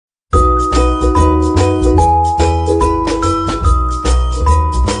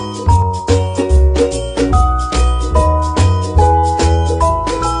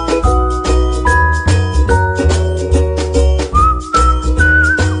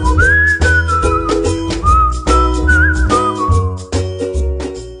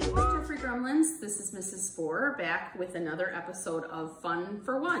with another episode of Fun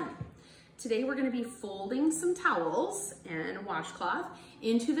for One. Today we're going to be folding some towels and a washcloth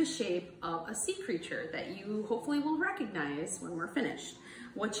into the shape of a sea creature that you hopefully will recognize when we're finished.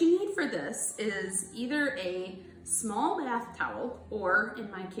 What you need for this is either a small bath towel, or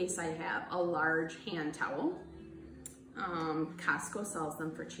in my case I have a large hand towel. Costco sells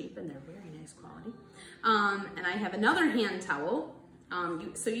them for cheap and they're very nice quality. And I have another hand towel.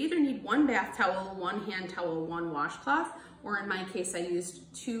 So you either need one bath towel, one hand towel, one washcloth, or in my case I used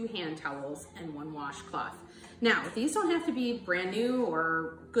 2 hand towels and 1 washcloth. Now, these don't have to be brand new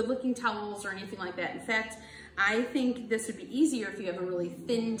or good looking towels or anything like that. In fact, I think this would be easier if you have a really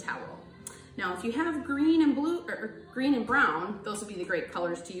thin towel. Now, if you have green and blue, or green and brown, those would be the great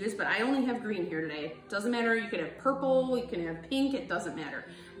colors to use, but I only have green here today. Doesn't matter, you could have purple, you can have pink, it doesn't matter.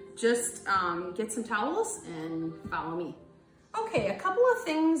 Just get some towels and follow me. Okay, a couple of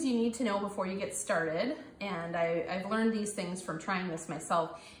things you need to know before you get started, and I've learned these things from trying this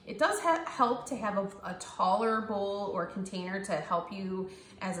myself. It does help to have a taller bowl or container to help you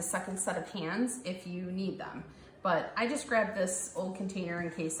as a second set of hands if you need them. But I just grabbed this old container in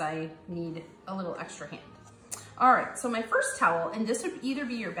case I need a little extra hand. All right, so my first towel, and this would either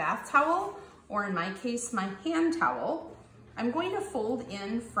be your bath towel or in my case, my hand towel, I'm going to fold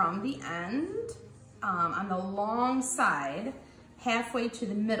in from the end on the long side, halfway to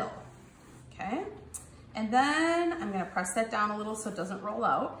the middle, okay? And then I'm gonna press that down a little so it doesn't roll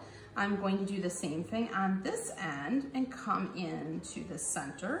out. I'm going to do the same thing on this end and come into the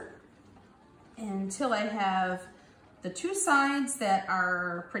center until I have the 2 sides that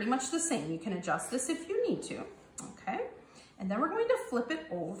are pretty much the same. You can adjust this if you need to, okay? And then we're going to flip it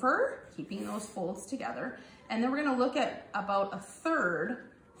over, keeping those folds together. And then we're gonna look at about a third,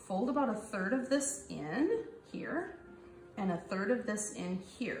 fold about a third of this in here and a third of this in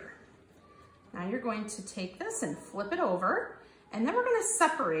here. Now you're going to take this and flip it over, and then we're gonna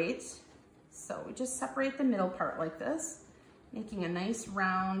separate. So we just separate the middle part like this, making a nice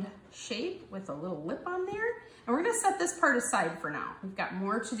round shape with a little lip on there. And we're gonna set this part aside for now. We've got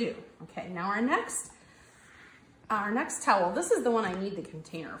more to do. Okay, now our next towel, this is the one I need the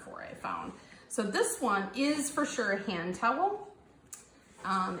container for, I found. So this one is for sure a hand towel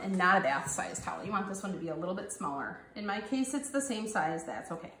and not a bath size towel. You want this one to be a little bit smaller. In my case, it's the same size,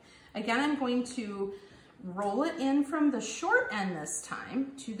 that's okay. Again, I'm going to roll it in from the short end this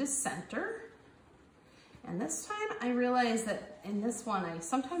time to the center. And this time I realize that in this one, I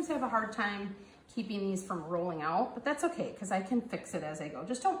sometimes have a hard time keeping these from rolling out, but that's okay because I can fix it as I go.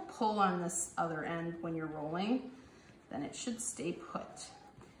 Just don't pull on this other end when you're rolling, then it should stay put.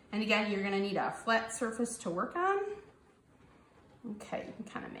 And again, you're gonna need a flat surface to work on. Okay, you can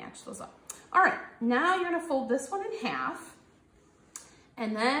kind of match those up. All right, now you're gonna fold this one in half,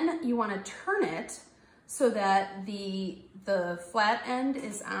 and then you wanna turn it so that the flat end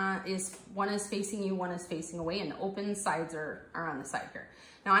is one is facing you, one is facing away, and the open sides are on the side here.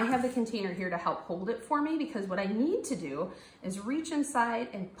 Now I have the container here to help hold it for me because what I need to do is reach inside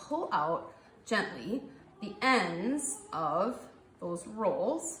and pull out gently the ends of those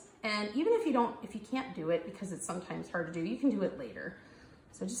rolls. And even if you can't do it because it's sometimes hard to do, you can do it later.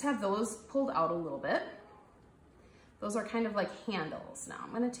 So just have those pulled out a little bit. Those are kind of like handles. Now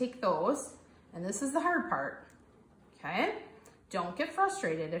I'm gonna take those, and this is the hard part, okay? Don't get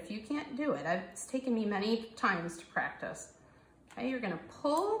frustrated if you can't do it. It's taken me many times to practice. Okay, you're gonna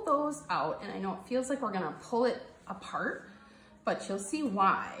pull those out, and I know it feels like we're gonna pull it apart, but you'll see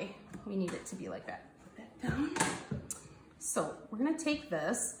why we need it to be like that. Put that down. So we're gonna take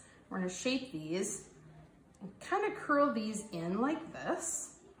this, we're gonna shape these and kind of curl these in like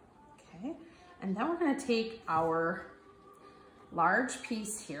this, okay? And then we're gonna take our large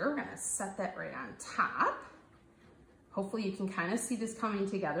piece here, we're gonna set that right on top. Hopefully you can kind of see this coming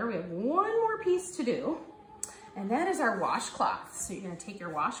together. We have one more piece to do, and that is our washcloth. So you're gonna take your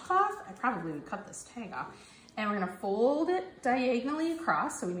washcloth, I probably would cut this tag off, and we're gonna fold it diagonally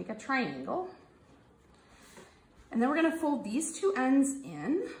across so we make a triangle. And then we're gonna fold these 2 ends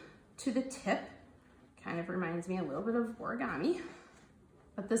in to the tip. Kind of reminds me a little bit of origami,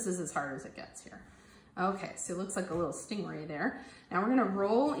 but this is as hard as it gets here. Okay, so it looks like a little stingray there. Now we're gonna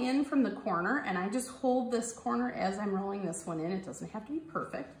roll in from the corner, and I just hold this corner as I'm rolling this one in. It doesn't have to be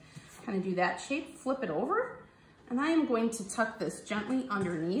perfect. Kind of do that shape, flip it over, and I am going to tuck this gently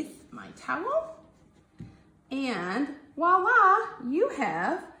underneath my towel. And voila, you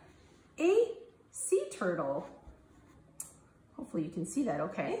have a sea turtle. Hopefully you can see that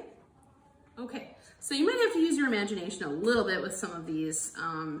okay. Okay, so you might have to use your imagination a little bit with some of these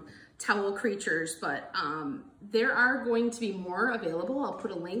towel creatures, but there are going to be more available. I'll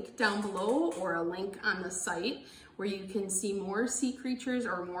put a link down below or a link on the site where you can see more sea creatures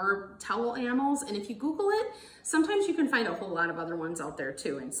or more towel animals. And if you Google it, sometimes you can find a whole lot of other ones out there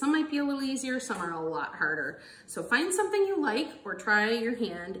too. And some might be a little easier, some are a lot harder. So find something you like or try your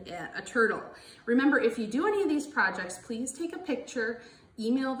hand at a turtle. Remember, if you do any of these projects, please take a picture,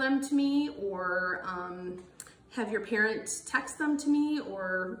 email them to me, or have your parents text them to me,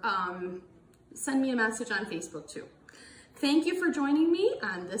 or send me a message on Facebook too. Thank you for joining me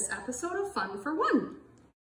on this episode of Fun for One.